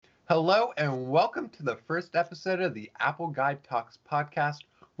Hello and welcome to the first episode of the Apple Guide Talks podcast,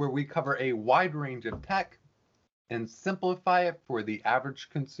 where we cover a wide range of tech and simplify it for the average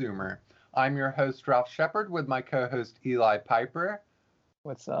consumer. I'm your host, Ralph Shepard, with my co-host, Eli Piper.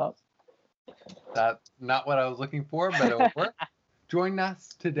 What's up? That's not what I was looking for, but it'll work. Join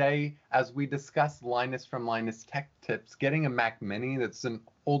us today as we discuss Linus from Linus Tech Tips, getting a Mac Mini. That's an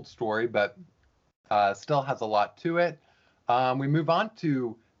old story, but still has a lot to it. We move on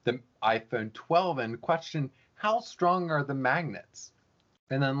to the iPhone 12 and question, how strong are the magnets?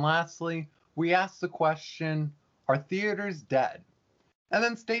 And then lastly, we ask the question, are theaters dead? And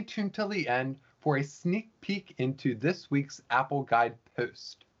then stay tuned till the end for a sneak peek into this week's Apple Guide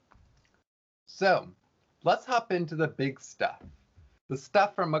post. So, let's hop into the big stuff. The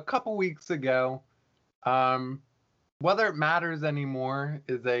stuff from a couple weeks ago. Whether it matters anymore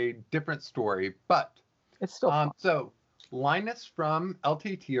is a different story, but It's still fun. so Linus from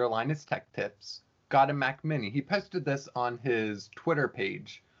LTT, or Linus Tech Tips, got a Mac Mini. He posted this on his Twitter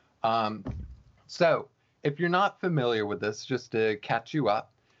page. So if you're not familiar with this, just to catch you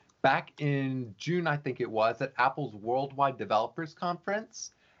up, back in June, I think it was, at Apple's Worldwide Developers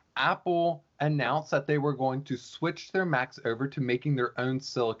Conference, Apple announced that they were going to switch their Macs over to making their own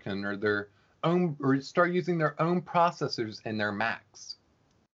silicon or start using their own processors in their Macs.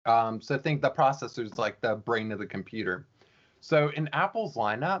 So think the processors like the brain of the computer. So in Apple's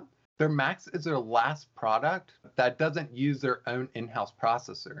lineup, their Macs is their last product that doesn't use their own in-house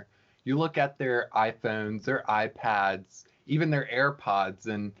processor. You look at their iPhones, their iPads, even their AirPods,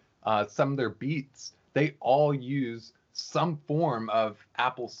 and some of their Beats, they all use some form of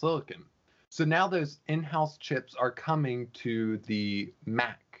Apple silicon. So now those in-house chips are coming to the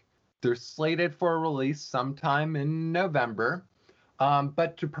Mac. They're slated for a release sometime in November.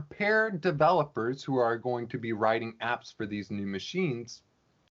 But to prepare developers who are going to be writing apps for these new machines,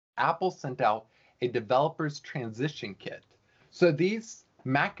 Apple sent out a developer's transition kit. So these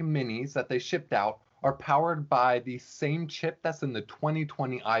Mac Minis that they shipped out are powered by the same chip that's in the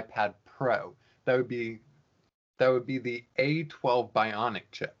 2020 iPad Pro. That would be the A12 Bionic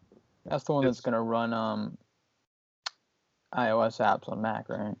chip. That's the one that's going to run iOS apps on Mac,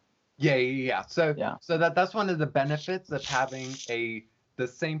 right? Yeah. So Yeah. That's one of the benefits of having the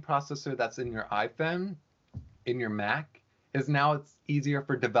same processor that's in your iPhone in your Mac, is now it's easier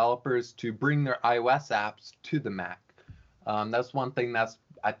for developers to bring their iOS apps to the Mac. That's one thing that's,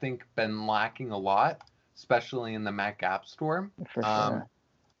 I think, been lacking a lot, especially in the Mac App Store. For sure.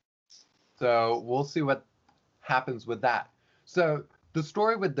 So we'll see what happens with that. So the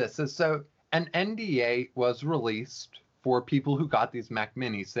story with this is, so an NDA was released for people who got these Mac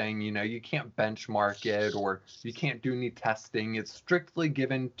Minis, saying, you can't benchmark it or you can't do any testing. It's strictly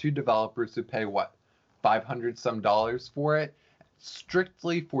given to developers who pay $500 some for it,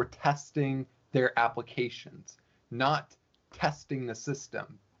 strictly for testing their applications, not testing the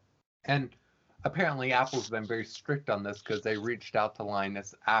system. And apparently Apple's been very strict on this because they reached out to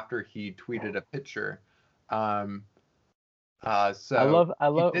Linus after he tweeted a picture. So I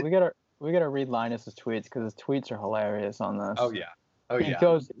love. We gotta read Linus's tweets because his tweets are hilarious on this. Oh yeah. He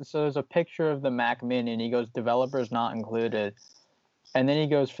goes, so there's a picture of the Mac Mini, and he goes, developers not included. And then he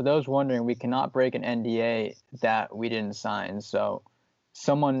goes, for those wondering, we cannot break an NDA that we didn't sign. So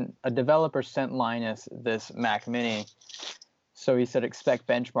a developer sent Linus this Mac Mini. So he said, expect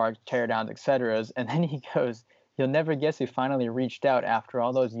benchmarks, teardowns, etc. And then he goes, you'll never guess he finally reached out after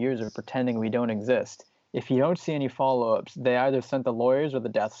all those years of pretending we don't exist. If you don't see any follow-ups, they either sent the lawyers or the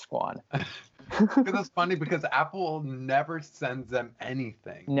death squad. It's funny because Apple never sends them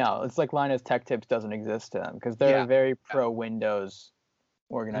anything. No, it's like Linus Tech Tips doesn't exist to them because they're a very pro-Windows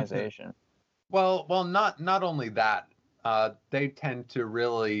organization. Well, not only that, they tend to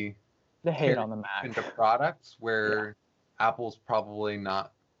really hate on the Mac into products where Apple's probably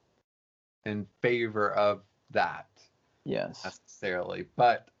not in favor of that. Yes. Necessarily,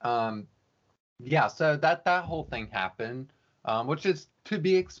 but so that whole thing happened, which is to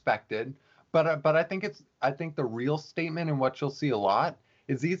be expected. But I think the real statement, and what you'll see a lot,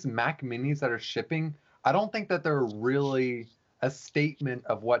 is these Mac Minis that are shipping. I don't think that they're really a statement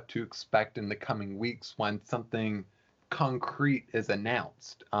of what to expect in the coming weeks when something concrete is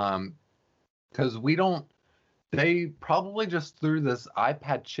announced. Because they probably just threw this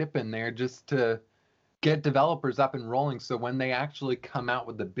iPad chip in there just to get developers up and rolling. So when they actually come out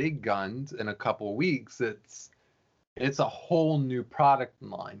with the big guns in a couple of weeks, it's a whole new product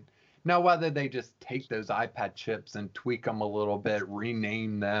line. Now, whether they just take those iPad chips and tweak them a little bit,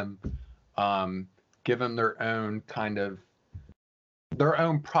 rename them, give them their own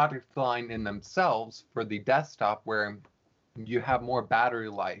product line in themselves for the desktop, where you have more battery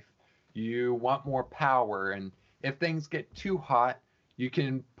life, You want more power, and if things get too hot, you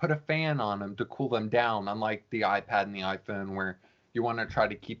can put a fan on them to cool them down, unlike the iPad and the iPhone where you want to try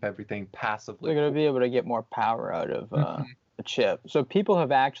to keep everything passively They're going cool. to be able to get more power out of Mhm. a chip. So people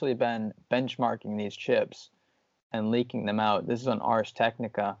have actually been benchmarking these chips and leaking them out. This is on Ars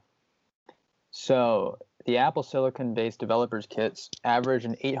Technica. So the Apple Silicon-based developers kits average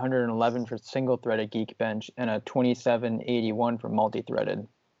an 811 for single-threaded Geekbench and a 2781 for multi-threaded,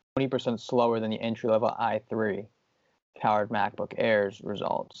 20% slower than the entry-level i3 powered MacBook Air's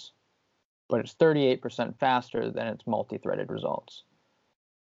results, but it's 38% faster than its multi-threaded results.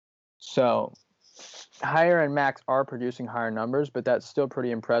 So higher-end Macs are producing higher numbers, but that's still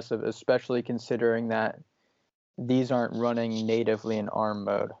pretty impressive, especially considering that these aren't running natively in ARM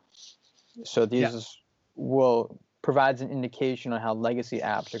mode. So these will provides an indication on how legacy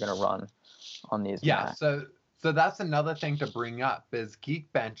apps are going to run on these Macs. So that's another thing to bring up is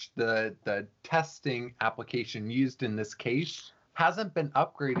Geekbench, the testing application used in this case, hasn't been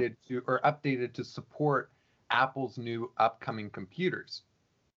upgraded to or updated to support Apple's new upcoming computers.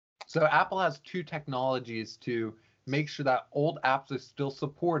 So Apple has two technologies to make sure that old apps are still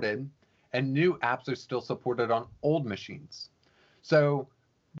supported and new apps are still supported on old machines. So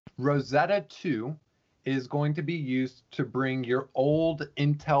Rosetta 2 is going to be used to bring your old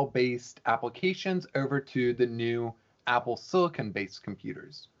Intel-based applications over to the new Apple Silicon-based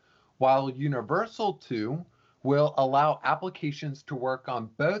computers, while Universal 2 will allow applications to work on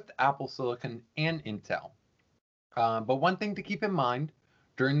both Apple Silicon and Intel. But one thing to keep in mind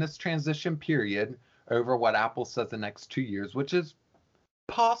during this transition period over what Apple says the next 2 years, which is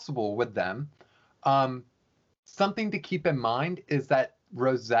possible with them, something to keep in mind is that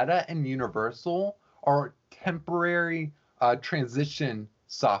Rosetta and Universal are temporary transition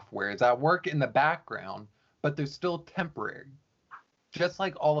softwares that work in the background, but they're still temporary. Just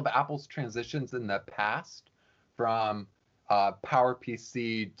like all of Apple's transitions in the past, from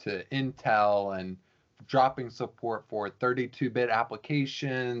PowerPC to Intel and dropping support for 32-bit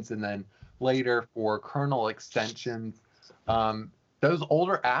applications and then later for kernel extensions. Those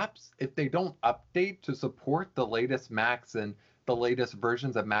older apps, if they don't update to support the latest Macs and the latest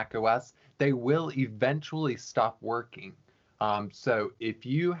versions of macOS, they will eventually stop working. So if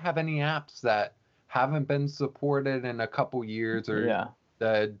you have any apps that haven't been supported in a couple years or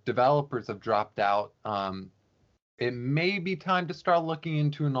the developers have dropped out, it may be time to start looking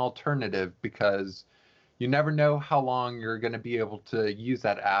into an alternative because you never know how long you're going to be able to use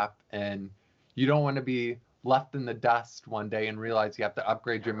that app, and you don't want to be left in the dust one day and realize you have to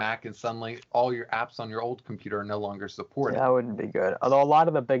upgrade your Mac and suddenly all your apps on your old computer are no longer supported. That wouldn't be good. Although a lot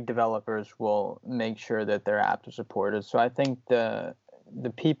of the big developers will make sure that their apps are supported. So I think the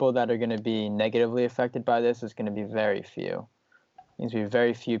people that are going to be negatively affected by this is going to be very few. There's going to be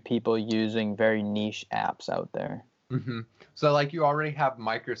very few people using very niche apps out there. Mm-hmm. So like you already have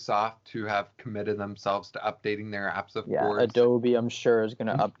Microsoft who have committed themselves to updating their apps, of course. Adobe, I'm sure, is going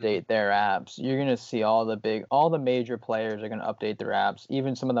to update their apps. You're going to see all the major players are going to update their apps,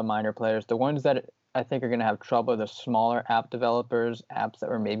 even some of the minor players. The ones that I think are going to have trouble are the smaller app developers, apps that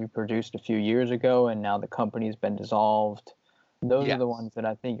were maybe produced a few years ago and now the company's been dissolved. Those are the ones that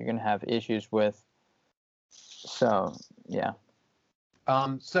I think you're going to have issues with. So, yeah.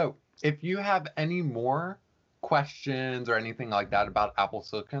 So if you have any more questions or anything like that about Apple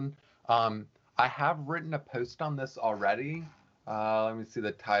Silicon, I have written a post on this already. Let me see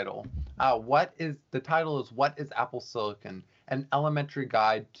the title. What is Apple Silicon? An elementary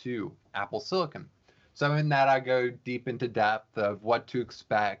guide to Apple Silicon. So in that I go deep into depth of what to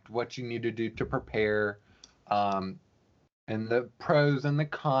expect, what you need to do to prepare, and the pros and the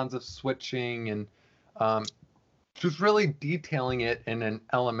cons of switching, and just really detailing it in an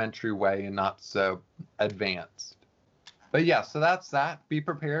elementary way and not so advanced. But yeah, so that's that. Be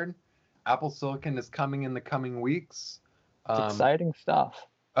prepared. Apple Silicon is coming in the coming weeks. It's exciting stuff.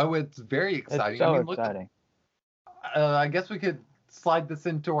 Oh, it's very exciting. It's so exciting. I guess we could slide this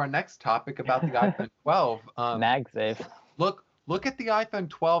into our next topic about the iPhone 12. MagSafe. Look at the iPhone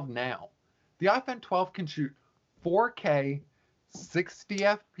 12 now. The iPhone 12 can shoot 4K, 60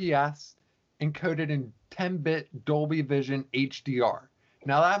 FPS, encoded in 10-bit Dolby Vision HDR.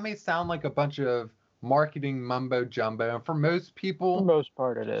 Now that may sound like a bunch of marketing mumbo jumbo, and for most people, for the most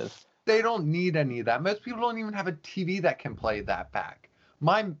part, it is. They don't need any of that. Most people don't even have a TV that can play that back.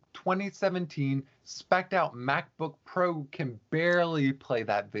 My 2017 spec'd out MacBook Pro can barely play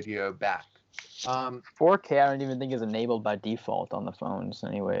that video back. 4K I don't even think is enabled by default on the phones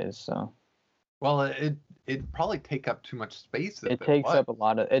anyways, so. Well, it'd probably take up too much space. It takes up a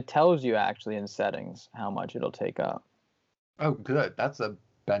lot of, it tells you actually in settings how much it'll take up. Oh, good. That's a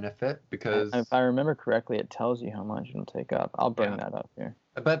benefit because if I remember correctly, it tells you how much it'll take up. I'll bring Yeah. that up here.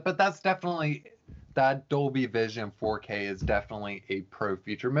 But that's definitely that Dolby Vision 4K is definitely a pro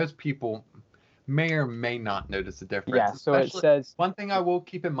feature. Most people may or may not notice a difference. Yeah, so it Especially says one thing I will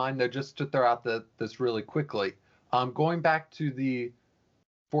keep in mind though, just to throw out this really quickly, going back to the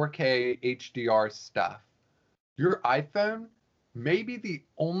 4K HDR stuff, your iPhone may be the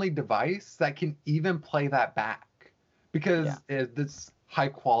only device that can even play that back because this high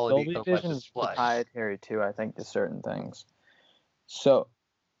quality Dolby OLED Vision is display. proprietary too, I think, to certain things. So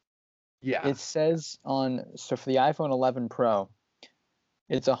Yeah. it says so for the iPhone 11 Pro,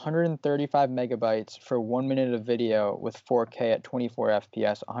 it's 135 megabytes for 1 minute of video with 4K at 24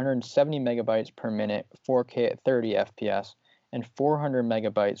 FPS, 170 megabytes per minute, 4K at 30 FPS, and 400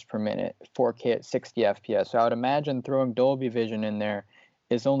 megabytes per minute, 4K at 60 FPS. So I would imagine throwing Dolby Vision in there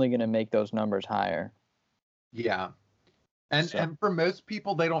is only going to make those numbers higher. Yeah. And for most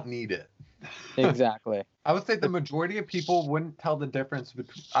people, they don't need it. Exactly. I would say the majority of people wouldn't tell the difference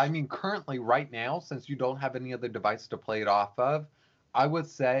between, I mean, currently, right now, since you don't have any other device to play it off of, I would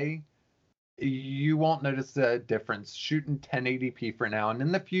say you won't notice a difference shooting 1080p for now. And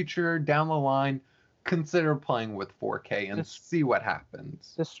in the future, down the line, consider playing with 4K and see what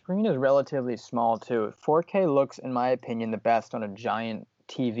happens. The screen is relatively small, too. 4K looks, in my opinion, the best on a giant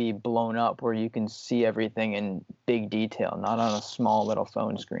TV blown up where you can see everything in big detail, not on a small little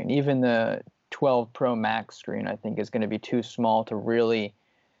phone screen. Even the 12 Pro Max screen, I think, is going to be too small to really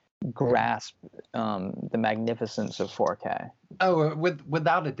grasp the magnificence of 4K. Oh,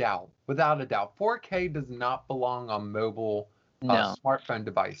 without a doubt. Without a doubt. 4K does not belong on mobile smartphone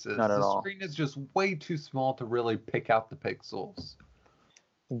devices. Not at all. The screen is just way too small to really pick out the pixels.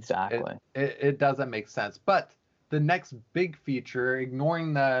 Exactly. It doesn't make sense. But the next big feature,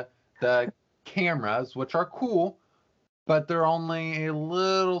 ignoring the cameras, which are cool, but they're only a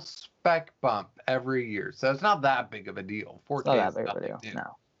little spec bump every year. So it's not that big of a deal. 4K not that is big of a nothing deal. new.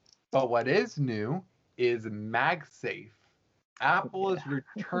 No. But what is new is MagSafe. Apple is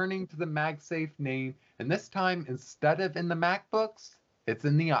returning to the MagSafe name, and this time, instead of in the MacBooks, it's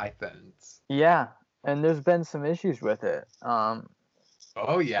in the iPhones. Yeah, and there's been some issues with it.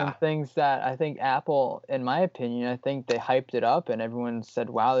 Oh, yeah. Some things that I think Apple, in my opinion, I think they hyped it up and everyone said,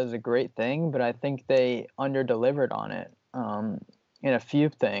 wow, this is a great thing, but I think they under-delivered on it in a few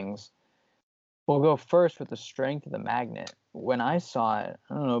things. We'll go first with the strength of the magnet. When I saw it,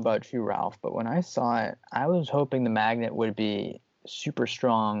 I don't know about you, Ralph, but when I saw it, I was hoping the magnet would be super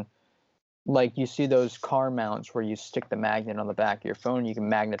strong. Like you see those car mounts where you stick the magnet on the back of your phone, you can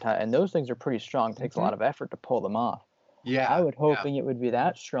magnetize, and those things are pretty strong. It takes a lot of effort to pull them off. Yeah. I was hoping it would be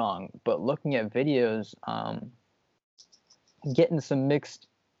that strong, but looking at videos, getting some mixed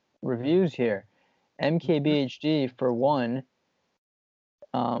reviews here. MKBHD, for one,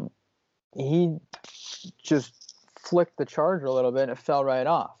 he just flicked the charger a little bit and it fell right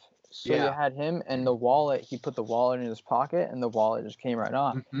off. So you had him and the wallet, he put the wallet in his pocket and the wallet just came right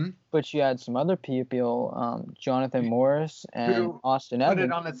off. But you had some other people, Jonathan Morris and Austin Evans. Put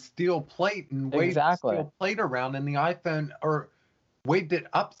it on a steel plate and waved the steel plate around in the iPhone, or waved it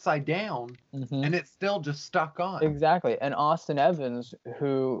upside down, and it still just stuck on. Exactly. And Austin Evans,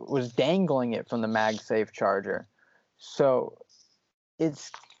 who was dangling it from the MagSafe charger. So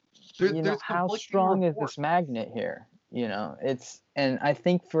it's, how strong is this magnet here? And I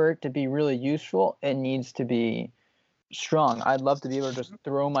think for it to be really useful, it needs to be strong. I'd love to be able to just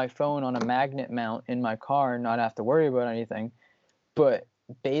throw my phone on a magnet mount in my car and not have to worry about anything. But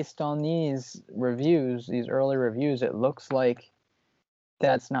based on these reviews, these early reviews, it looks like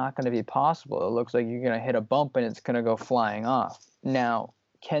that's not going to be possible. It looks like you're going to hit a bump and it's going to go flying off. Now,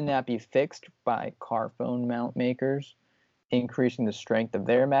 can that be fixed by car phone mount makers increasing the strength of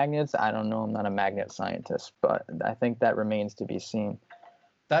their magnets? I don't know. I'm not a magnet scientist, but I think that remains to be seen.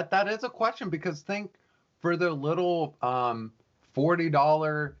 That is a question, because think for the little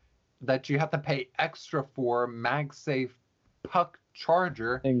 $40 that you have to pay extra for MagSafe puck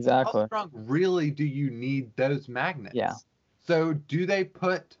charger. Exactly. How strong really do you need those magnets? Yeah. So do they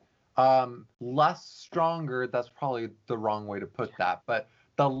put less stronger? That's probably the wrong way to put that, but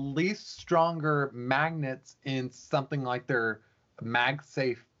the least stronger magnets in something like their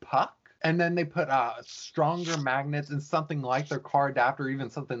MagSafe puck, and then they put stronger magnets in something like their car adapter, even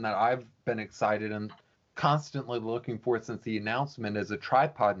something that I've been excited and constantly looking for since the announcement is a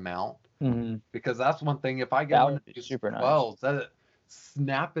tripod mount, because that's one thing. If I get one of these 12s, that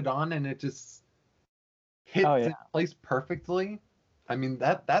snap it on and it just hits in place perfectly. I mean,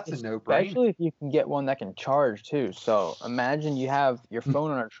 that's a no-brainer. Especially if you can get one that can charge too. So imagine you have your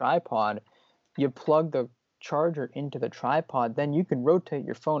phone on a tripod, you plug the charger into the tripod, then you can rotate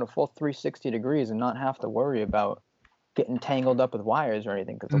your phone a full 360 degrees and not have to worry about getting tangled up with wires or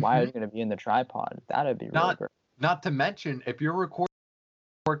anything, because the wires are going to be in the tripod. That'd be really great. Not to mention, if you're recording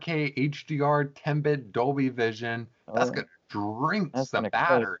 4K HDR 10-bit Dolby Vision, that's going to drink some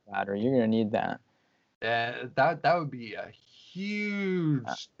battery. You're going to need that. That would be a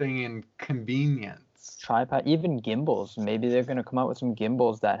huge thing in convenience. Tripod, even gimbals. Maybe they're going to come out with some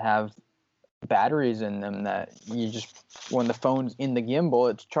gimbals that have batteries in them that you just, when the phone's in the gimbal,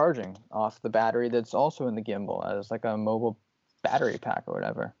 it's charging off the battery that's also in the gimbal as like a mobile battery pack or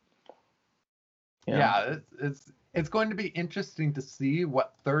whatever. Yeah, it's going to be interesting to see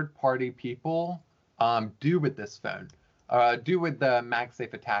what third-party people do with this phone, do with the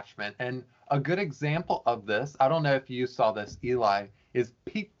MagSafe attachment. And a good example of this, I don't know if you saw this, Eli, is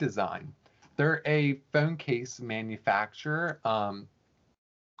Peak Design. They're a phone case manufacturer.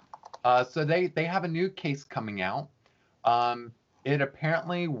 So they have a new case coming out. It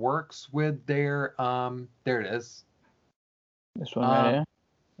apparently works with their there it is. This one right here?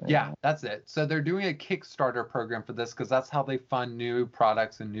 Yeah, that's it. So they're doing a Kickstarter program for this because that's how they fund new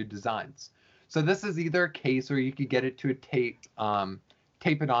products and new designs. So this is either a case or you could get it to a tape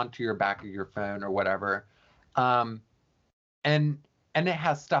it onto your back of your phone or whatever. And it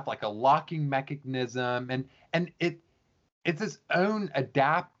has stuff like a locking mechanism and it's its own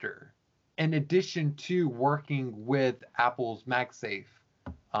adapter in addition to working with Apple's MagSafe.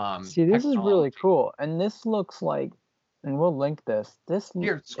 See, this is really cool, and this looks like, and we'll link this. This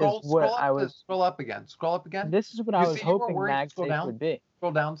here, scroll up again. Scroll up again. This is what I was hoping MagSafe would be.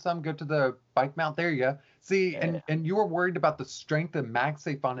 Scroll down some. Go to the bike mount. There you go. See, and you were worried about the strength of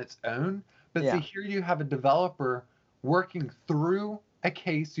MagSafe on its own, but see here you have a developer working through a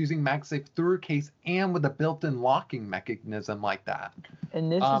case using MagSafe through a case and with a built-in locking mechanism like that.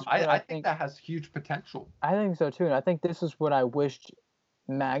 And this is I think that has huge potential. I think so too, and I think this is what I wished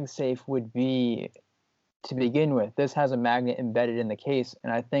MagSafe would be to begin with. This has a magnet embedded in the case,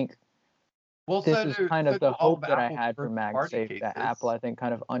 and I think this is kind of the hope that I had for MagSafe that Apple, I think,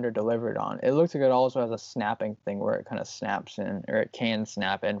 kind of under-delivered on. It looks like it also has a snapping thing where it kind of snaps in, or it can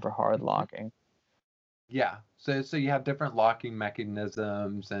snap in for hard locking. Yeah, so you have different locking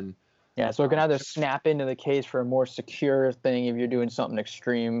mechanisms and so it can either snap into the case for a more secure thing if you're doing something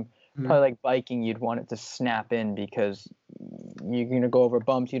extreme. Probably like biking, you'd want it to snap in because you're going to go over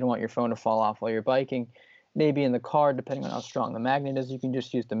bumps. You don't want your phone to fall off while you're biking. Maybe in the car, depending on how strong the magnet is, you can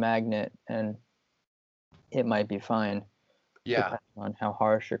just use the magnet and it might be fine. Yeah. Depending on how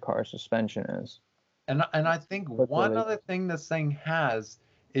harsh your car suspension is. And I think one other thing this thing has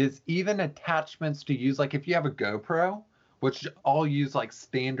is even attachments to use, like if you have a GoPro, which all use like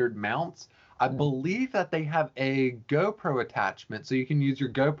standard mounts, I believe that they have a GoPro attachment, so you can use your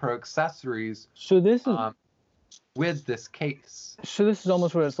GoPro accessories. So this is with this case. So this is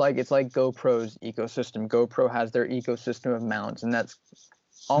almost what it's like. It's like GoPro's ecosystem. GoPro has their ecosystem of mounts, and that's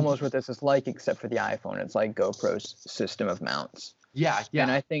almost what this is like, except for the iPhone. It's like GoPro's system of mounts. Yeah. And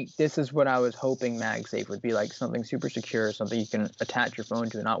I think this is what I was hoping MagSafe would be, like something super secure, something you can attach your phone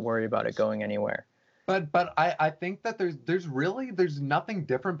to and not worry about it going anywhere. But I think that there's nothing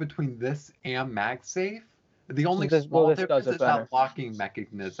different between this and MagSafe. The only small difference is that locking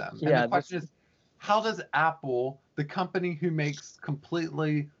mechanism. And the question is, how does Apple, the company who makes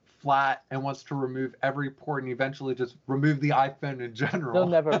completely flat and wants to remove every port and eventually just remove the iPhone in general, they'll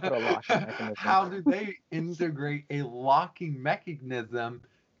never put a locking mechanism. How do they integrate a locking mechanism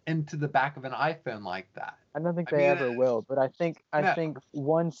into the back of an iPhone like that? I don't think they ever will, but I think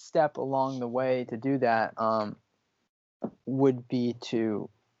one step along the way to do that would be to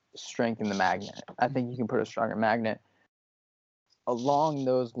strengthen the magnet. I think you can put a stronger magnet. Along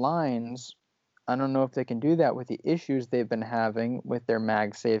those lines, I don't know if they can do that with the issues they've been having with their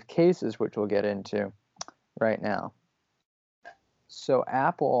MagSafe cases, which we'll get into right now. So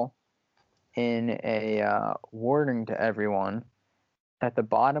Apple, in a warning to everyone, at the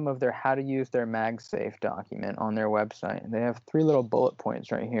bottom of their how to use their MagSafe document on their website, they have 3 little bullet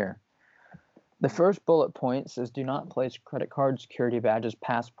points right here. The first bullet point says, do not place credit card, security badges,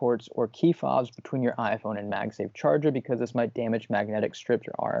 passports, or key fobs between your iPhone and MagSafe charger because this might damage magnetic strips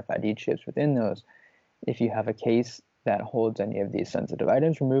or RFID chips within those. If you have a case that holds any of these sensitive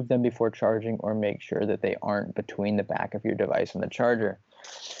items, remove them before charging or make sure that they aren't between the back of your device and the charger.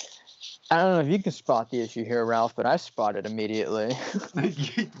 I don't know if you can spot the issue here, Ralph, but I spot it immediately.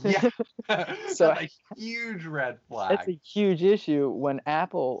 Yeah. So that's a huge red flag. It's a huge issue when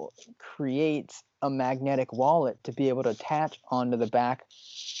Apple creates a magnetic wallet to be able to attach onto the back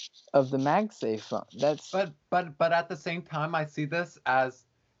of the MagSafe phone. That's but at the same time, I see this as,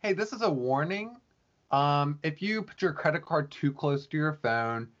 hey, this is a warning. If you put your credit card too close to your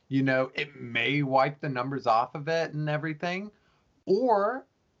phone, it may wipe the numbers off of it and everything. Or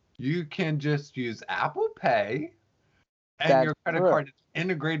you can just use Apple Pay and That's your credit true. card is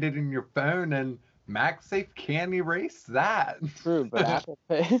integrated in your phone and MagSafe can erase that. True, but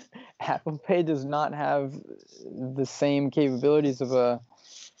Apple Pay does not have the same capabilities of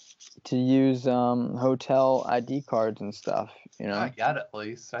to use hotel ID cards and stuff, Not yet, at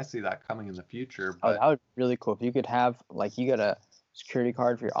least. I see that coming in the future, Oh, but that would be really cool if you could have like you got a security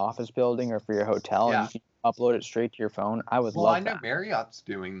card for your office building or for your hotel and yeah. you can upload it straight to your phone. I would Well, I love know that. Marriott's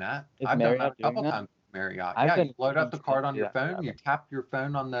doing that. Is I've done that Marriott a doing couple that? times with Marriott. I've Yeah, been you load up waiting the for them card to on do your that phone, you forever. tap your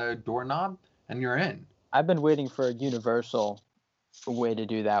phone on the doorknob, and you're in. I've been waiting for a universal way to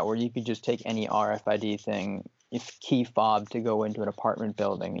do that where you could just take any RFID thing, if key fob to go into an apartment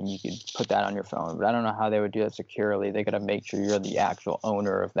building and you could put that on your phone. But I don't know how they would do that securely. They got to make sure you're the actual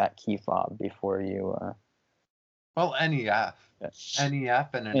owner of that key fob before you. Well, NEF. Yeah.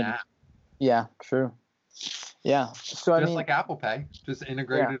 NEF and an And- app. Yeah, true. Yeah. So I Just mean, like Apple Pay, just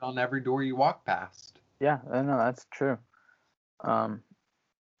integrated on every door you walk past. yeah, I know that's true.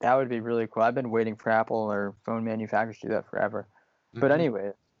 That would be really cool. I've been waiting for Apple or phone manufacturers to do that forever. But Mhm.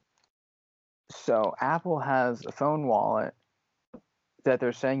 anyway, so Apple has a phone wallet that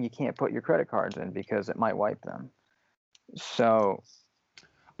they're saying you can't put your credit cards in because it might wipe them. So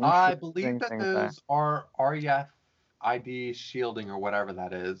I believe interesting that things there. those are REFID shielding or whatever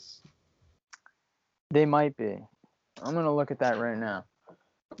that is. They might be. I'm gonna look at that right now.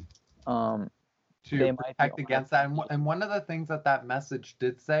 To They might be protect against that. RFID. And one of the things that message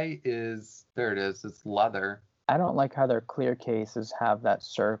did say is, there it is, it's leather. I don't like how their clear cases have that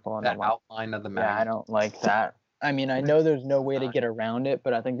circle and That the outline of the Yeah, magnet. I don't like that. I mean, I know there's no way to get around it,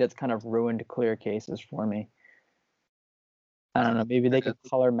 but I think that's kind of ruined clear cases for me. I don't know. Maybe they could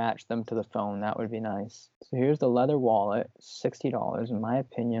color match them to the phone. That would be nice. So here's the leather wallet, $60. In my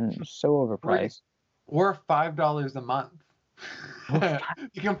opinion, so overpriced. Or $5 a month. You can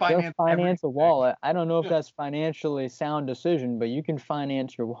They'll finance finance a everything. wallet. I don't know if that's financially sound decision, but you can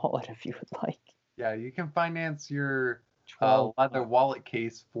finance your wallet if you would like. Yeah, you can finance your 12 leather wallet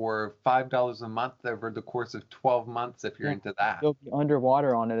case for $5 a month over the course of 12 months if you're Yeah. into that. You'll be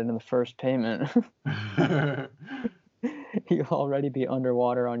underwater on it in the first payment. You'll already be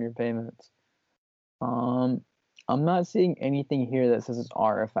underwater on your payments. I'm not seeing anything here that says it's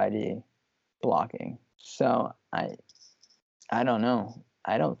RFID blocking. So I don't know.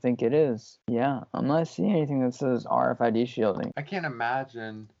 I don't think it is. Yeah, I'm not seeing anything that says RFID shielding. I can't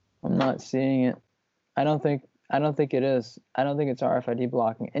imagine. I'm not seeing it. I don't think it is. I don't think it's RFID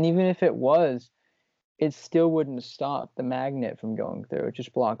blocking. And even if it was, it still wouldn't stop the magnet from going through. It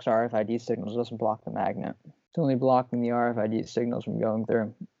just blocks RFID signals. It doesn't block the magnet. It's only blocking the RFID signals from going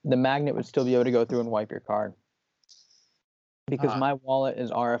through. The magnet would still be able to go through and wipe your card. Because my wallet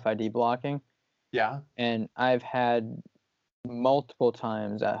is RFID blocking. Yeah. And I've had multiple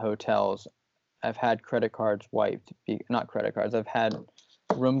times at hotels, I've had credit cards wiped. Not credit cards. I've had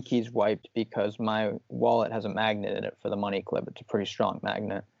room keys wiped because my wallet has a magnet in it for the money clip. It's a pretty strong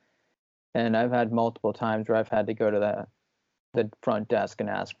magnet. And I've had multiple times where I've had to go to the front desk and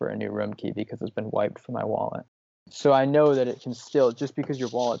ask for a new room key because it's been wiped from my wallet. So I know that it can still, just because your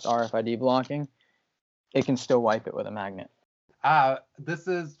wallet's RFID blocking, it can still wipe it with a magnet. This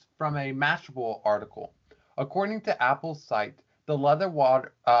is from a Mashable article. According to Apple's site, the leather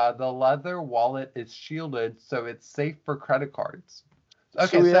wallet is shielded, so it's safe for credit cards.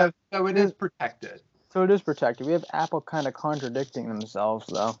 Okay, so it is protected. So it is protected. We have Apple kind of contradicting themselves,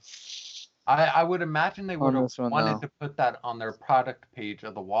 though. I would imagine they would have wanted to put that on their product page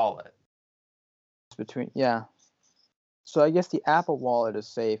of the wallet. Yeah. So I guess the Apple Wallet is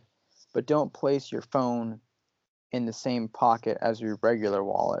safe, but don't place your phone in the same pocket as your regular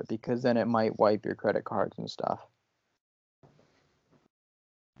wallet because then it might wipe your credit cards and stuff.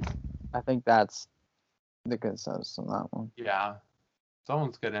 I think that's the consensus on that one. Yeah.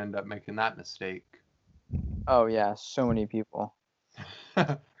 Someone's going to end up making that mistake. Oh, yeah. So many people.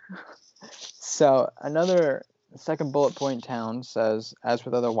 So another second bullet point down says, as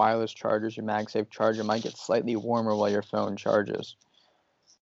with other wireless chargers, your MagSafe charger might get slightly warmer while your phone charges.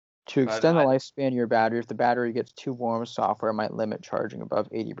 To extend the lifespan of your battery, if the battery gets too warm, software might limit charging above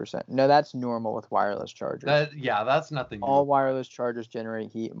 80%. No, that's normal with wireless chargers. That's nothing new. All wireless chargers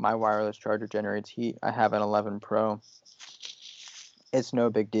generate heat. My wireless charger generates heat. I have an 11 Pro. It's no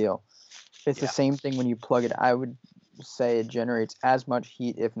big deal. It's the same thing when you plug it. I would say it generates as much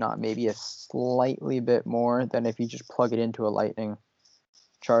heat, if not maybe a slightly bit more, than if you just plug it into a lightning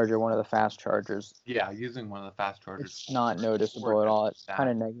charger, one of the fast chargers. Yeah, using one of the fast chargers. It's not noticeable at all. It's kind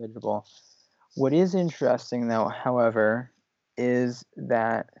of negligible. What is interesting, though, however, is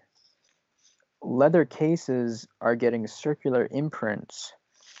that leather cases are getting circular imprints,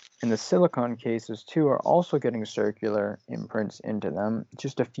 and the silicone cases, too, are also getting circular imprints into them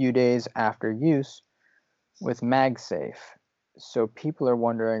just a few days after use with MagSafe. So people are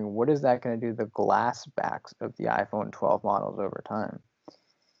wondering, what is that going to do to the glass backs of the iPhone 12 models over time?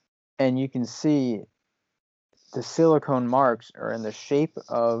 And you can see the silicone marks are in the shape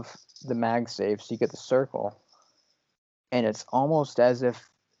of the MagSafe, so you get the circle, and it's almost as if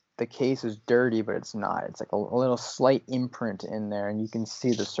the case is dirty, but it's not. It's like a little slight imprint in there, and you can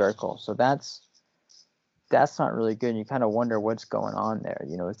see the circle. So that's not really good. You kind of wonder what's going on there.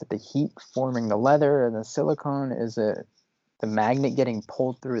 You know, is it the heat forming the leather and the silicone? Is it the magnet getting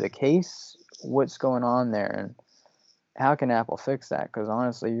pulled through the case? What's going on there, and how can Apple fix that? Because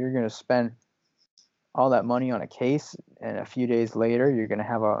honestly, you're going to spend all that money on a case, and a few days later, you're going to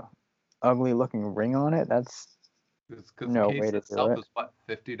have a ugly looking ring on it. That's Because the no case way to do itself it. is what,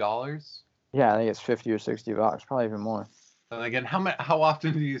 $50? Yeah, I think it's 50 or 60 bucks, probably even more. And again, how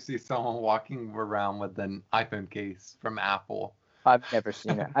often do you see someone walking around with an iPhone case from Apple? I've never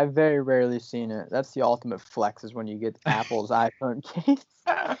seen it. I've very rarely seen it. That's the ultimate flex, is when you get Apple's iPhone case.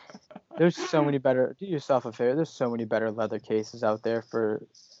 There's so many better. Do yourself a favor. There's so many better leather cases out there for.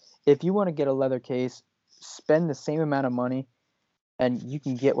 If you want to get a leather case, spend the same amount of money, and you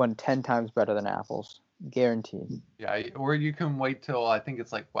can get one 10 times better than Apple's, guaranteed. Yeah, or you can wait till I think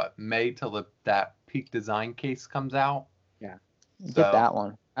it's like what, May till that Peak Design case comes out. Yeah. Get So that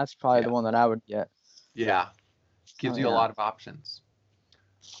one. That's probably yeah, the one that I would get. yeah, Oh gives you a yeah. lot of options.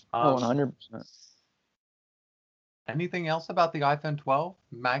 Oh, Um, 100%. Anything else about the iPhone 12?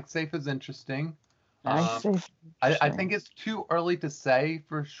 MagSafe is interesting. Um, MagSafe. I Interesting. think it's too early to say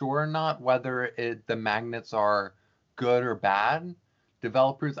for sure or not whether the magnets are good or bad.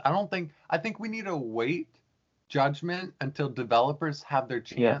 Developers, I think we need to wait judgment until developers have their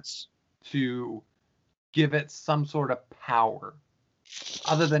chance Yes. to give it some sort of power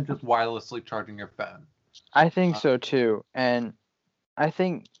other than just wirelessly charging your phone. I think Uh, so too. And I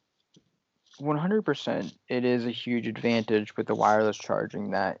think 100% it is a huge advantage with the wireless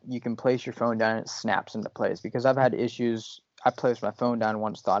charging that you can place your phone down and it snaps into place, because I've had issues. I placed my phone down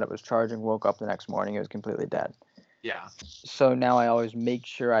once, thought it was charging, woke up the next morning, it was completely dead. yeah, So now I always make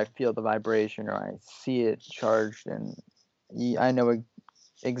sure I feel the vibration or I see it charged, and I know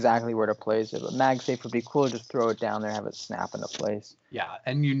exactly where to place it. But MagSafe would be cool to just throw it down there, have it snap into place. yeah.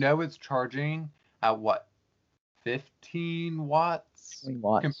 And you know it's charging at what, 15 watts 20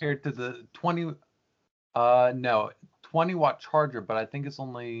 watts. compared to the 20, no, 20-watt charger, but I think it's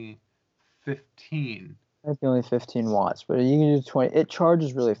only 15. Might be only 15 watts, but you can do 20. It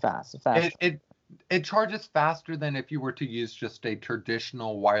charges really fast. It's fast. It charges faster than if you were to use just a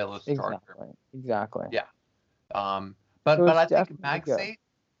traditional wireless charger. Exactly. Yeah. So But it's I think definitely good. MagSafe,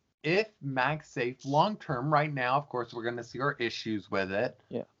 if MagSafe long term, right now, of course, we're going to see our issues with it.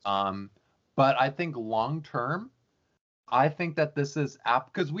 Yeah. But I think long term, I think that this is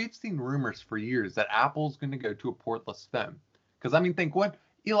app because we've seen rumors for years that Apple's going to go to a portless phone. Because I mean, think when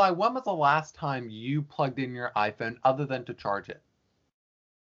Eli, when was the last time you plugged in your iPhone other than to charge it?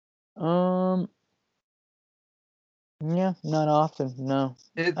 Um. Yeah. Not often. No.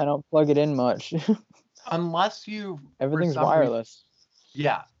 It I don't plug it in much. unless you for Everything's some reason, wireless.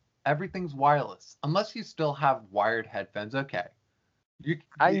 yeah, everything's wireless. Unless you still have wired headphones, okay,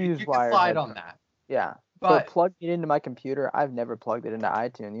 I use you can wired slide on headphones. that. Yeah. But But plugging it into my computer, I've never plugged it into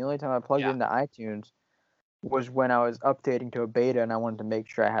iTunes. The only time I plugged it yeah, into iTunes was when I was updating to a beta and I wanted to make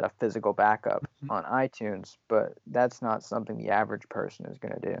sure I had a physical backup mhm. on iTunes. But that's not something the average person is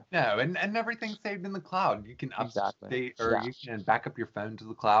going to do. No, and everything's saved in the cloud. You can Exactly. update or Yeah. you can back up your phone to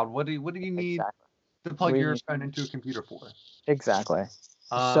the cloud. What do you need Exactly. to What plug do you your need? phone into a computer for? Exactly.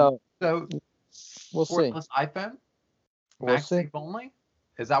 So So we'll see. portless iPhone, We'll see. MagSafe only.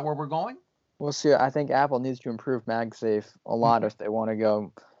 Is that where we're going? We'll see. I think Apple needs to improve MagSafe a lot Mhm. if they want to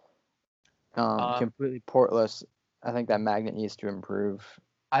go Um, completely portless. I think that magnet needs to improve.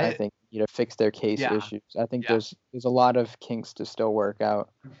 I I think fix their case yeah, issues. I think yeah. there's a lot of kinks to still work out.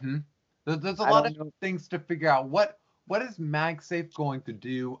 hmm there's a I lot of don't know things to figure out. What is MagSafe going to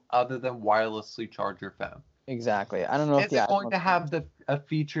do other than wirelessly charge your phone? exactly. I don't know if Is the it going iPhone to have a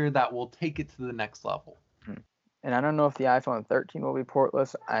feature that will take it to the next level? and I don't know if the iPhone 13 will be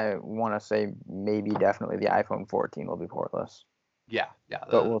portless. I want to say maybe definitely the iPhone 14 will be portless, Yeah, yeah.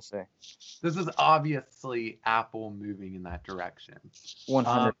 but we'll see. This is obviously Apple moving in that direction.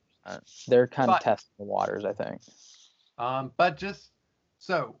 Um, 100%. They're kind of but testing the waters, I think. but just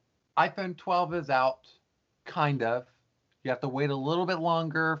so iPhone 12 is out, kind of. You have to wait a little bit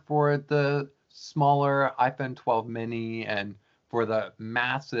longer for the smaller iPhone 12 mini and for the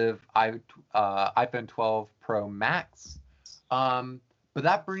massive iPhone 12 Pro Max. But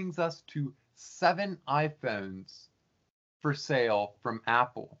that brings us to 7 iPhones for sale from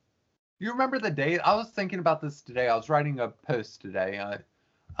Apple. You remember the day? I was thinking about this today. I was writing a post today.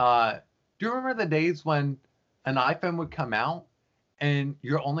 Do you remember the days when an iPhone would come out and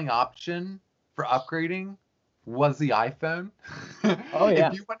your only option for upgrading was the iPhone? Oh yeah.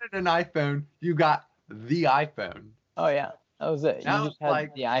 If you wanted an iPhone, you got the iPhone. Oh yeah. That was it. Now You it's just had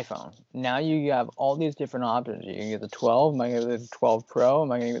like, the iPhone. Now you have all these different options. You can get the 12. Am I going to get the 12 Pro?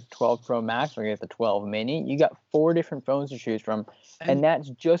 Am I going to get the 12 Pro Max? Am I going to get the 12 Mini? You got 4 different phones to choose from, and and that's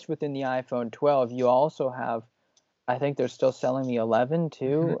just within the iPhone 12. You also have, I think they're still selling the 11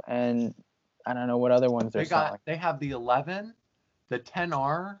 too, and I don't know what other ones they're selling. they have the 11, the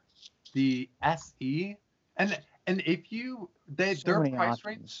 10R, the SE, and if you So their many price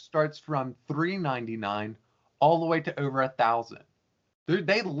range options. starts from $399 all the way to over 1,000.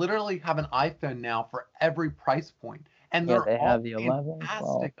 They literally have an iPhone now for every price point, and Yeah, they're they all have the 11, 12.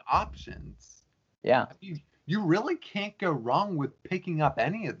 fantastic options. Yeah. I mean, you really can't go wrong with picking up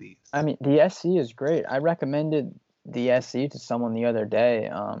any of these. I mean, the SE is great. I recommended the SE to someone the other day.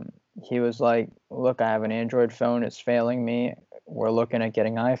 He was like, "Look, I have an Android phone. It's failing me. We're looking at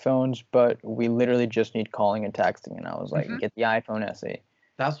getting iPhones, but we literally just need calling and texting." And I was like, Mhm. "Get the iPhone SE.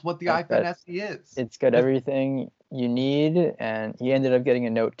 That's what the It's iPhone got, SE is. it's got everything you need." And he ended up getting a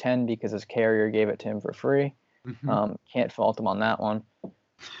Note 10 because his carrier gave it to him for free. Mhm. Can't fault him on that one.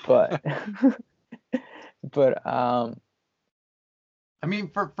 But, but I mean,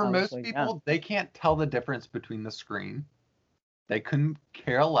 for I was most like, yeah, people, they can't tell the difference between the screen. They couldn't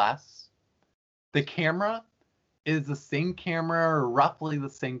care less. The camera is the same camera, or roughly the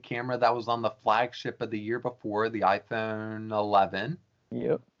same camera that was on the flagship of the year before, the iPhone 11.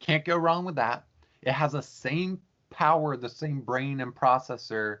 yep. Can't go wrong with that. It has the same power, the same brain and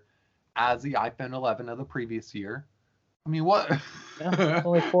processor as the iPhone 11 of the previous year. I mean, what? Yeah, it's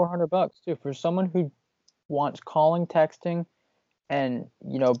only $400 too for someone who wants calling, texting, and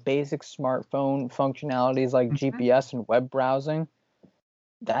basic smartphone functionalities like Mhm. GPS and web browsing.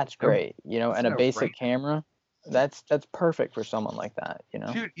 That's No, great. it's And a no basic brainer. camera. That's perfect for someone like that.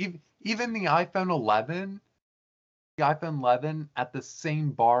 Dude, even the iPhone 11 at the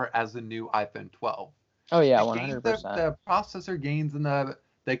same bar as the new iPhone 12. Oh yeah, The gains, 100%. the processor gains and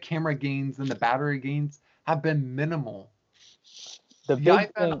the camera gains and the battery gains have been minimal. The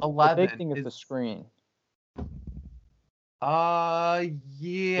iPhone The big 11 thing is is the screen. The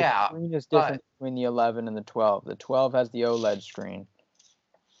yeah, screen is but different between the 11 and the 12. The 12 has the OLED screen.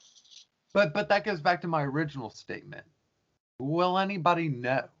 but that goes back to my original statement. Will anybody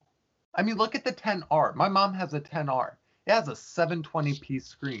know? I mean, look at the 10R. My mom has a 10R. It has a 720p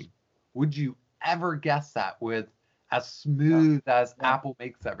screen. Would you ever guess that with as No, smooth as no. Apple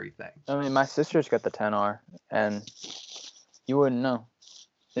makes everything? I mean, my sister's got the 10R, and you wouldn't know.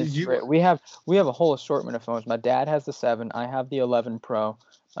 It's You great. We have a whole assortment of phones. My dad has the 7. I have the 11 Pro.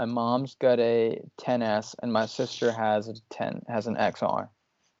 My mom's got a 10s, and my sister has an XR.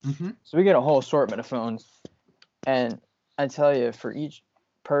 Mhm. So we get a whole assortment of phones. And I tell you, for each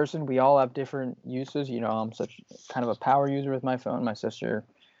person, we all have different uses. I'm such kind of a power user with my phone. My sister,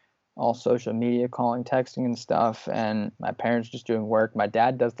 all social media, calling, texting, and stuff. And my parents just doing work. My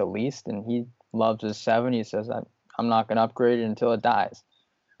dad does the least, and he loves his 7. He says, I'm not going to upgrade it until it dies.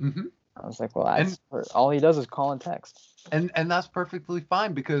 Mhm. I was like, well, And all he does is call and text. and that's perfectly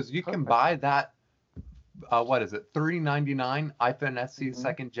fine because you can Perfect. buy that what is it, $399 iPhone SE Hmm.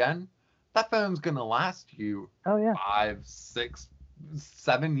 second gen. That phone's gonna last you Oh yeah, 5, 6,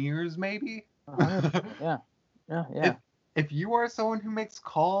 7 years maybe. 100%. Yeah, yeah, if yeah. if you are someone who makes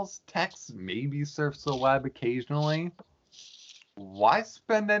calls, texts, maybe surfs the web occasionally, why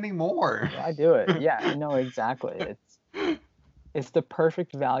spend any more? Why do it? Yeah, I know exactly. It's the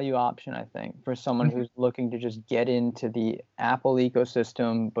perfect value option, I think, for someone who's looking to just get into the Apple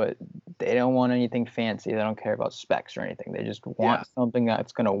ecosystem, but they don't want anything fancy. They don't care about specs or anything. They just Yeah, want something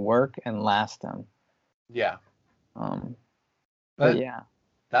that's going to work and last them. yeah. Um, but But yeah,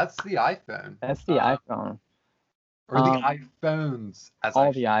 that's the iPhone, that's the iPhone. or the Um, iPhones, as I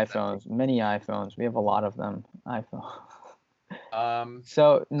all the should say. iPhones, many iPhones. We have a lot of them. iPhone. Um,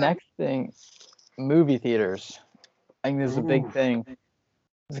 So so, next thing, movie theaters. I think this is a big ooh, thing.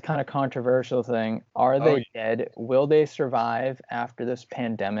 It's a kind of controversial thing. Are oh, they dead? Will they survive after this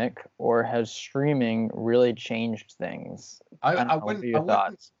pandemic, or has streaming really changed things? I I don't know. What are wouldn't, your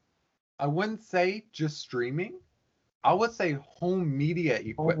thoughts? I wouldn't say just streaming. I would say home media Home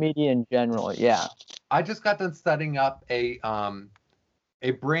equipment. media in general, yeah. I just got done setting up a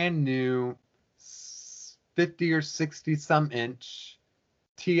brand new 50 or 60 some inch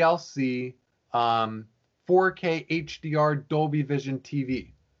TLC 4K HDR Dolby Vision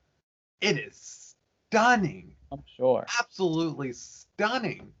TV. It is stunning. I'm sure. Absolutely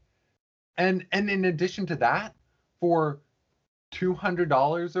stunning. And in addition to that, for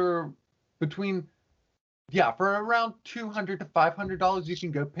 $200 or between, yeah, for around $200 to $500, you can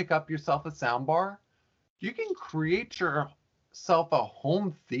go pick up yourself a soundbar. You can create yourself a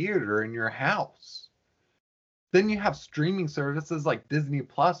home theater in your house. Then you have streaming services like Disney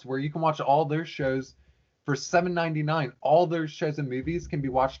Plus, where you can watch all their shows for $7.99. All their shows and movies can be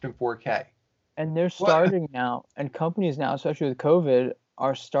watched in 4K. And they're starting now, and companies now, especially with COVID,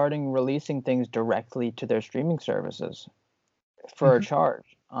 are starting releasing things directly to their streaming services for a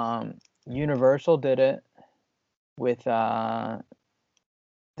charge. Universal did it with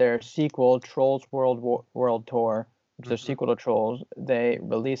their sequel, Trolls World Tour, which is a sequel to Trolls. They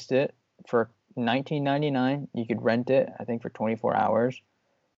released it for $19.99. You could rent it, I think, for 24 hours,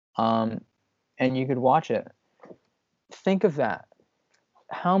 and you could watch it. Think of that.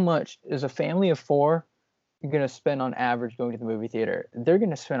 How much is a family of four going to spend on average going to the movie theater? They're going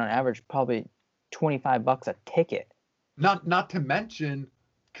to spend on average probably $25 a ticket. Not to mention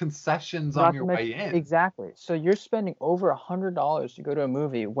concessions on your way in. Exactly. So you're spending over $100 to go to a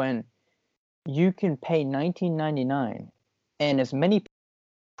movie when you can pay $19.99, and as many people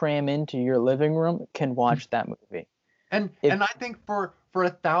cram into your living room can watch that movie. And I think for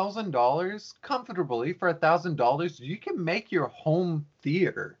 $1,000 comfortably, for $1,000 you can make your home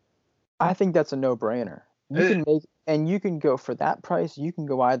theater. I think that's a no-brainer. You can go for that price. You can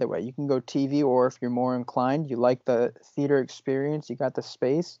go either way. You can go TV, or if you're more inclined, you like the theater experience, you got the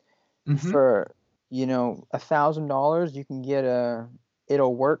space. For $1,000, you can get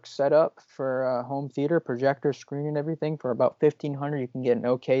it'll work set up for a home theater, projector, screen, and everything. For about $1,500, you can get an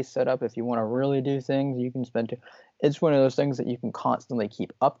okay setup. If you want to really do things, you can spend. It's one of those things that you can constantly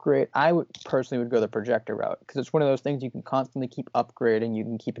keep upgrade. I would personally go the projector route, because it's one of those things you can constantly keep upgrading. You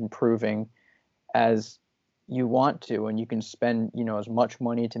can keep improving as you want to, and you can spend as much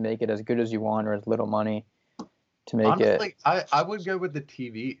money to make it as good as you want, or as little money to make it. Honestly, I would go with the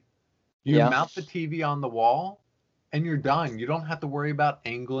TV. You mount the TV on the wall, and you're done. You don't have to worry about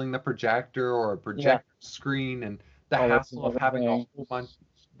angling the projector or a projector screen and the hassle of having a whole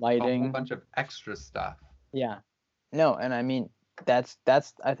bunch of extra stuff. Yeah. No, and I mean that's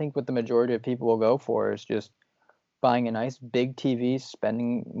I think what the majority of people will go for is just buying a nice big TV,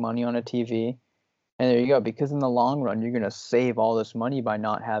 spending money on a TV, and there you go. Because in the long run, you're gonna save all this money by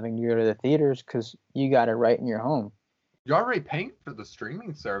not having to go to the theaters, because you got it right in your home. You're already paying for the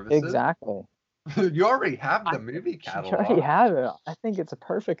streaming services. Exactly. You already have the movie catalog. You already have it. I think it's a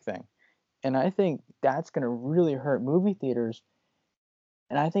perfect thing. And I think that's going to really hurt movie theaters.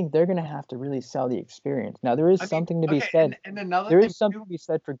 And I think they're going to have to really sell the experience. Now, there is something to be said. And another there thing is something to be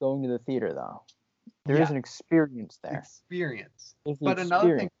said for going to the theater, though. There is an experience there. But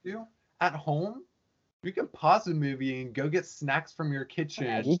another thing, too, at home, you can pause a movie and go get snacks from your kitchen.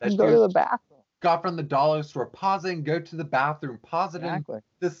 Yeah, you can go to the bathroom. Got from the dollar store, pause it and go to the bathroom, pause it and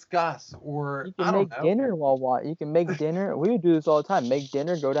discuss, or you can make dinner while you can make dinner. We would do this all the time. Make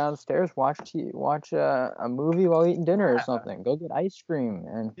dinner, go downstairs, watch a movie while eating dinner or something. Go get ice cream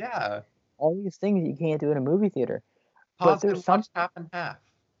and all these things you can't do in a movie theater. Pause and watch half and half.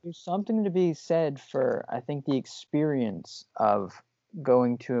 There's something to be said for, I think, the experience of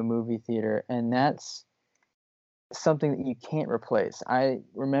going to a movie theater, and that's something that you can't replace. I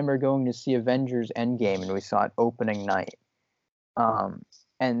remember going to see Avengers Endgame, and we saw it opening night.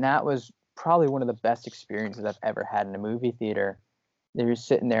 And that was probably one of the best experiences I've ever had in a movie theater. You're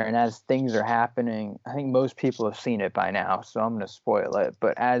sitting there, and as things are happening, I think most people have seen it by now, so I'm going to spoil it.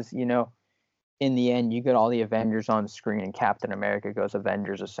 But as you know, in the end, you get all the Avengers on screen, and Captain America goes,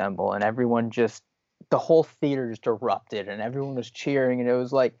 "Avengers Assemble," and the whole theater just erupted, and everyone was cheering, and it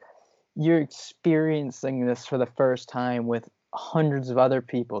was like you're experiencing this for the first time with hundreds of other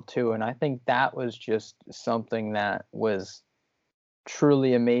people too. And I think that was just something that was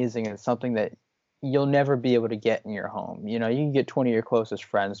truly amazing, and something that you'll never be able to get in your home. You can get 20 of your closest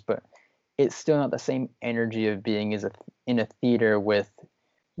friends, but it's still not the same energy of being in a theater with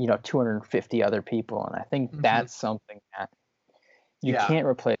 250 other people. And I think that's something that you can't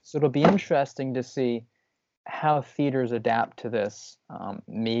replace. So it'll be interesting to see how theaters adapt to this.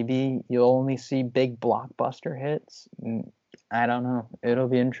 Maybe you'll only see big blockbuster hits. I don't know. It'll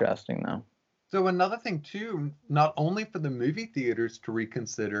be interesting though. So another thing too, not only for the movie theaters to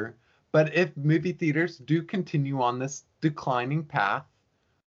reconsider, but if movie theaters do continue on this declining path,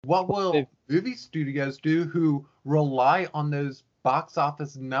 what will movie studios do who rely on those box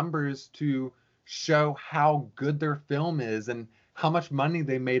office numbers to show how good their film is and how much money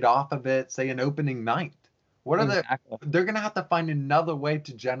they made off of it, say an opening night. Exactly. They're gonna have to find another way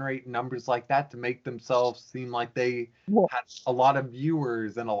to generate numbers like that to make themselves seem like they Well, had a lot of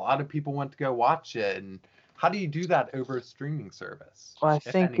viewers and a lot of people went to go watch it. And how do you do that over a streaming service? I If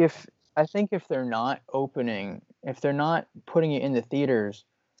think anything? if they're not opening, if they're not putting it in the theaters,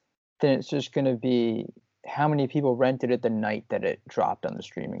 then it's just going to be how many people rented it the night that it dropped on the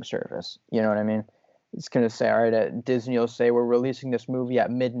streaming service. You know what I mean? It's going to say, all right, at Disney will say we're releasing this movie at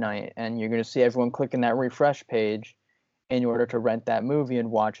midnight, and you're going to see everyone clicking that refresh page in order to rent that movie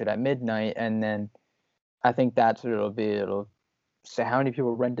and watch it at midnight. And then I think that's what it'll be. It'll say how many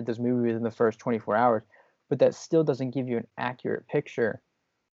people rented this movie within the first 24 hours, but that still doesn't give you an accurate picture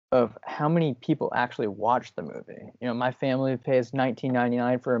of how many people actually watch the movie. You know, my family pays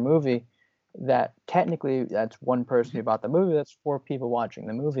 $19.99 for a movie that technically that's one person who bought the movie, that's four people watching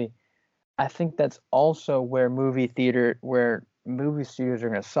the movie. I think that's also where movie studios are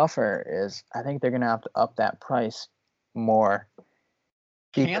going to suffer is I think they're going to have to up that price more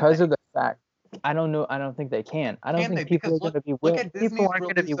Can't because they? of the fact I don't know. I don't think they can. I don't Can they? think people Because are going to be look willing. at People Disney's aren't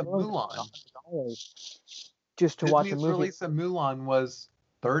going to be release of willing to Mulan. spend $100 just to watch a Disney's movie, release of Mulan was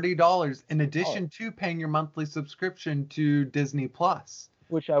 $30 in $100, addition to paying your monthly subscription to Disney Plus.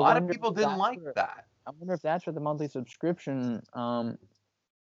 which A lot of people didn't like that. I wonder if that's where the monthly subscription.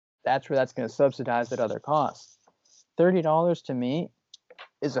 That's where that's going to subsidize that other cost. $30 to me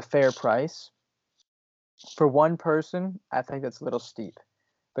is a fair price for one person. I think that's a little steep,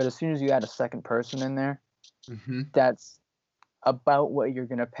 but as soon as you add a second person in there, Hmm. that's about what you're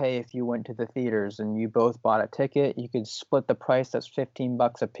going to pay if you went to the theaters and you both bought a ticket. You could split the price. That's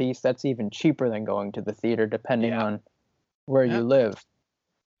 $15 a piece. That's even cheaper than going to the theater, depending Yeah. on where Yeah. you live.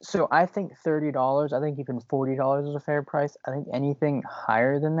 So I think $30. I think even $40 is a fair price. I think anything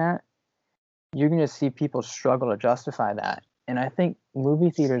higher than that, you're going to see people struggle to justify that. And I think movie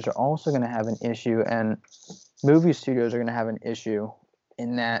theaters are also going to have an issue, and movie studios are going to have an issue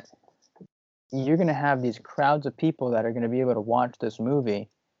in that you're going to have these crowds of people that are going to be able to watch this movie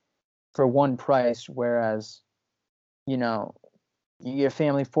for one price, whereas, you know, your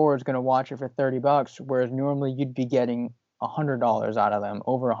family four is going to watch it for $30, whereas normally you'd be getting $100 out of them,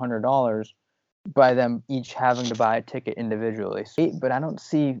 over $100 by them each having to buy a ticket individually. But I don't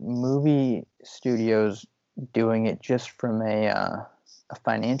see movie studios doing it just from a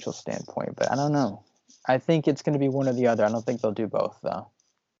financial standpoint. But I don't know. I think it's going to be one or the other. I don't think they'll do both, though.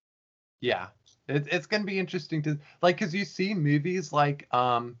 Yeah. It's going to be interesting to like because you see movies like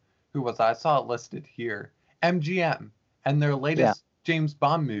who was I saw it listed here, MGM, and their Yeah. latest James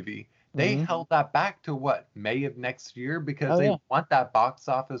Bond movie. They Hmm. held that back to what, May of next year because Oh they yeah. want that box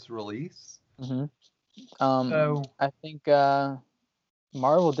office release. Hmm. So I think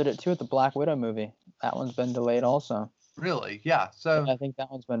Marvel did it too with the Black Widow movie. That one's been delayed also. really, yeah. Yeah, So I think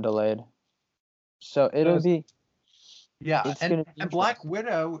that one's been delayed. So so yeah, it's gonna be and Black interesting.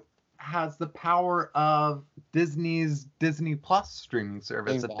 Widow has the power of Disney's Disney Plus streaming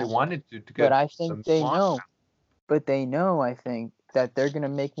service if they Exactly. wanted to go But I think some they Mulan. know. But they know, I think, that they're gonna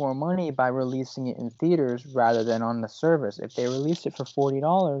make more money by releasing it in theaters rather than on the service. If they release it for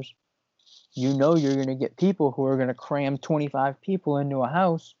 $40, you know you're gonna get people who are gonna cram 25 people into a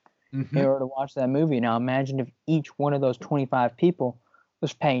house in Hmm. order to watch that movie. Now imagine if each one of those 25 people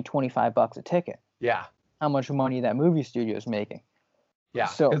was paying $25 a ticket. Yeah. How much money that movie studio is making. Yeah,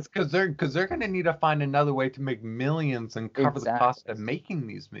 So because they're going to need to find another way to make millions and cover the cost exactly. of making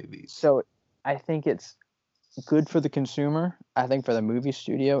these movies. So I think it's good for the consumer. I think for the movie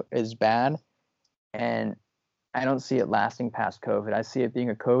studio is bad, and I don't see it lasting past COVID. I see it being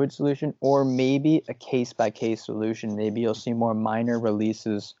a COVID solution or maybe a case by case solution. Maybe you'll see more minor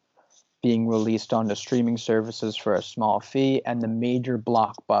releases being released onto streaming services for a small fee, and the major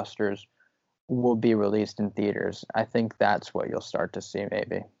blockbusters will be released in theaters. I think that's what you'll start to see,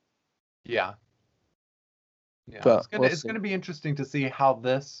 maybe. Yeah, yeah, But we'll it's see. gonna be interesting to see how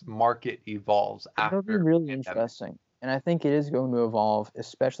this market evolves It'll be after really the pandemic. interesting. And I think it is going to evolve,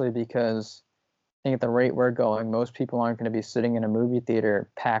 especially because I think at the rate we're going, most people aren't going to be sitting in a movie theater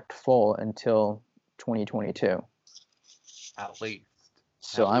packed full until 2022. At least,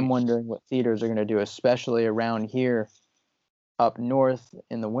 So at I'm least. wondering what theaters are going to do, especially around here up north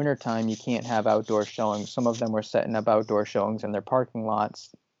in the wintertime. You can't have outdoor showings. Some of them were setting up outdoor showings in their parking lots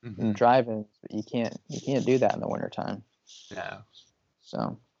Hmm. and drive-ins, but you can't do that in the wintertime. No,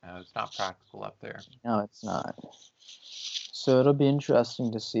 So no, it's not practical up there. no, it's not. So it'll be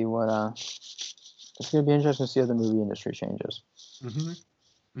interesting to see what it's going to be interesting to see how the movie industry changes.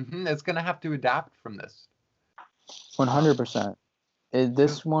 Hmm. It's gonna have to adapt from this. Um, 100%. 'cause-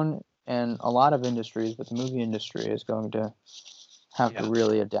 This one and a lot of industries, but the movie industry is going to have to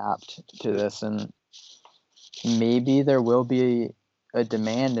really adapt to this, and maybe there will be a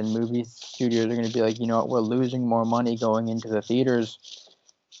demand, and movie studios are going to be like, you know what, we're losing more money going into the theaters.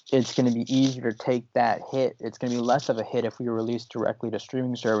 It's going to be easier to take that hit. It's going to be less of a hit if we release directly to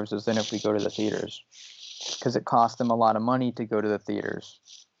streaming services than if we go to the theaters, because it costs them a lot of money to go to the theaters.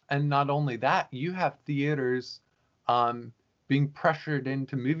 And not only that, you have theaters being pressured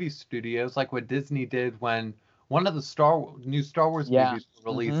into movie studios, like what Disney did when one of the new Star Wars movies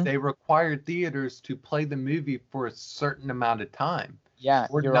were released. Mm-hmm. They required theaters to play the movie for a certain amount of time. Yeah,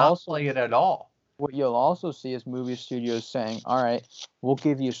 Or not play it at all. What you'll also see is movie studios saying, all right, we'll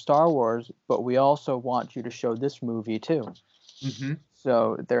give you Star Wars, but we also want you to show this movie too. Mm-hmm.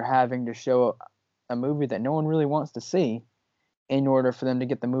 So they're having to show a movie that no one really wants to see in order for them to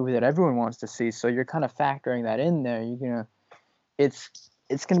get the movie that everyone wants to see. So you're kind of factoring that in there.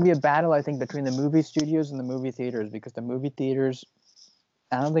 It's gonna be a battle, I think, between the movie studios and the movie theaters, because the movie theaters,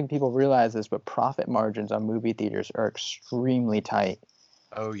 I don't think people realize this, but profit margins on movie theaters are extremely tight.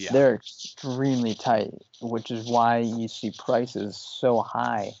 Oh yeah. They're extremely tight, which is why you see prices so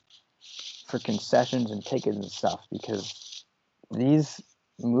high for concessions and tickets and stuff, because these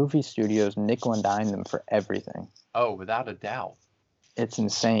movie studios nickel and dime them for everything. Oh, without a doubt. It's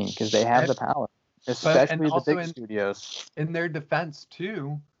insane because they have the power, especially the big studios. In their defense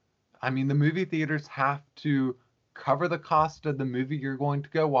too, I mean, the movie theaters have to cover the cost of the movie you're going to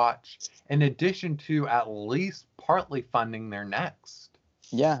go watch, in addition to at least partly funding their next.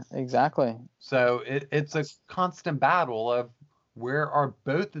 Yeah, exactly. So it's a constant battle of where are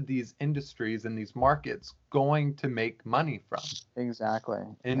both of these industries and these markets going to make money from? Exactly.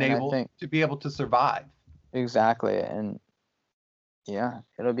 And to be able to survive. Exactly. And yeah,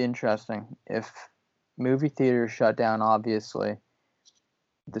 it'll be interesting. If movie theaters shut down, obviously,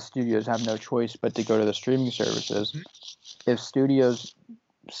 the studios have no choice but to go to the streaming services. Mm-hmm. If studios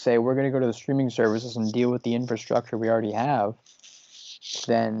say we're going to go to the streaming services and deal with the infrastructure we already have,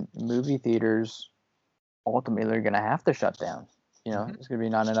 then movie theaters ultimately are going to have to shut down. You know, mm-hmm. There's going to be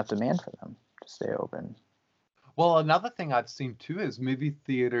not enough demand for them to stay open. Well, another thing I've seen too is movie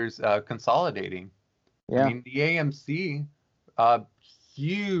theaters consolidating. Yeah. I mean, the AMC,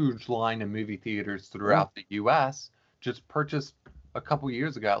 huge line of movie theaters throughout the U.S., just purchased a couple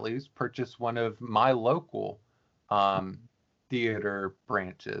years ago at least, purchased one of my local theater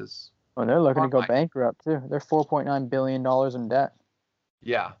branches. Oh, they're looking to go bankrupt too. They're $4.9 billion in debt.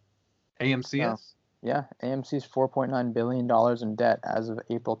 Yeah. AMC is? Yeah, AMC is $4.9 billion in debt as of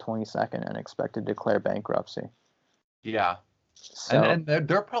April 22nd and expected to declare bankruptcy. Yeah. So, and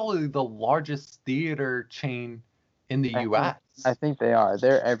they're probably the largest theater chain in the U.S. I think they are.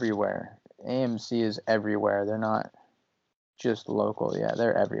 They're everywhere. AMC is everywhere. They're not just local. Yeah,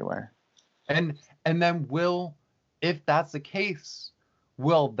 they're everywhere. And then if that's the case,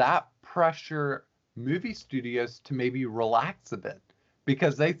 will that pressure movie studios to maybe relax a bit?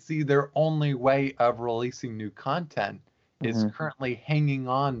 Because they see their only way of releasing new content is currently hanging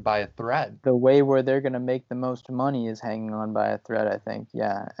on by a thread. The way where they're going to make the most money is hanging on by a thread, I think.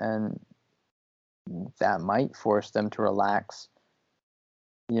 Yeah, and that might force them to relax.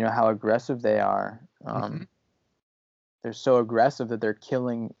 You know how aggressive they are. They're so aggressive that they're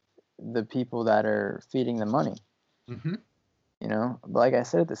killing the people that are feeding the money. Mm-hmm. You know, but like I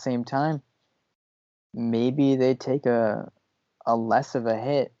said, at the same time, maybe they take a less of a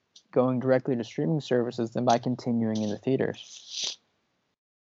hit going directly to streaming services than by continuing in the theaters.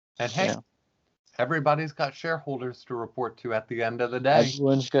 And hey, everybody's got shareholders to report to at the end of the day.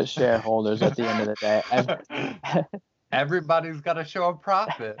 Everyone's got shareholders at the end of the day. Everybody's got to show a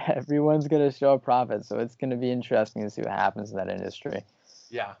profit. Everyone's going to show a profit, so it's going to be interesting to see what happens in that industry.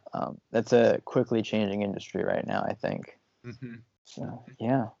 Yeah. That's a quickly changing industry right now, I think. Mm-hmm. So,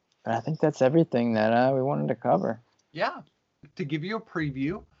 yeah. But I think that's everything that we wanted to cover. Yeah. To give you a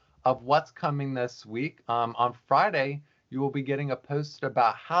preview of what's coming this week, on Friday, you will be getting a post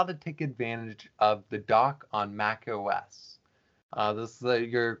about how to take advantage of the dock on Mac OS. This is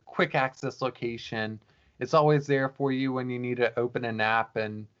your quick access location. It's always there for you when you need to open an app,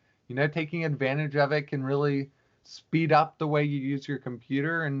 and taking advantage of it can really speed up the way you use your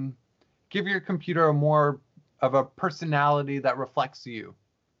computer and give your computer a more of a personality that reflects you,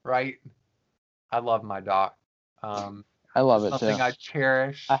 right? I love my dock. I love it too. Something I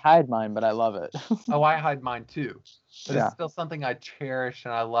cherish. I hide mine, but I love it. Oh, I hide mine too. But it's still something I cherish,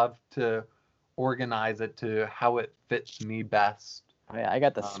 and I love to organize it to how it fits me best. Oh, yeah, I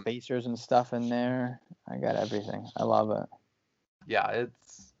got the spacers and stuff in there. I got everything. I love it. Yeah,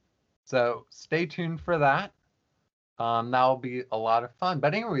 so stay tuned for that. That'll be a lot of fun.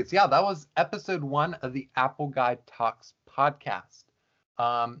 But anyways, yeah, that was episode 1 of the Apple Guide Talks podcast.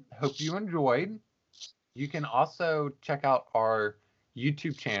 Hope you enjoyed. You can also check out our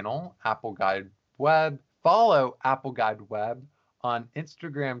YouTube channel, Apple Guide Web. Follow Apple Guide Web on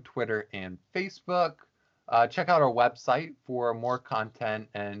Instagram, Twitter, and Facebook. Check out our website for more content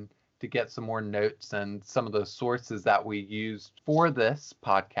and to get some more notes and some of the sources that we used for this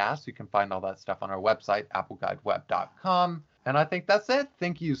podcast. You can find all that stuff on our website, appleguideweb.com. And I think that's it.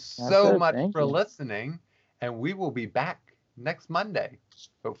 Thank you so much for listening. And we will be back next Monday,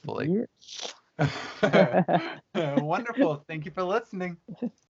 hopefully. Yeah. Wonderful. Thank you for listening.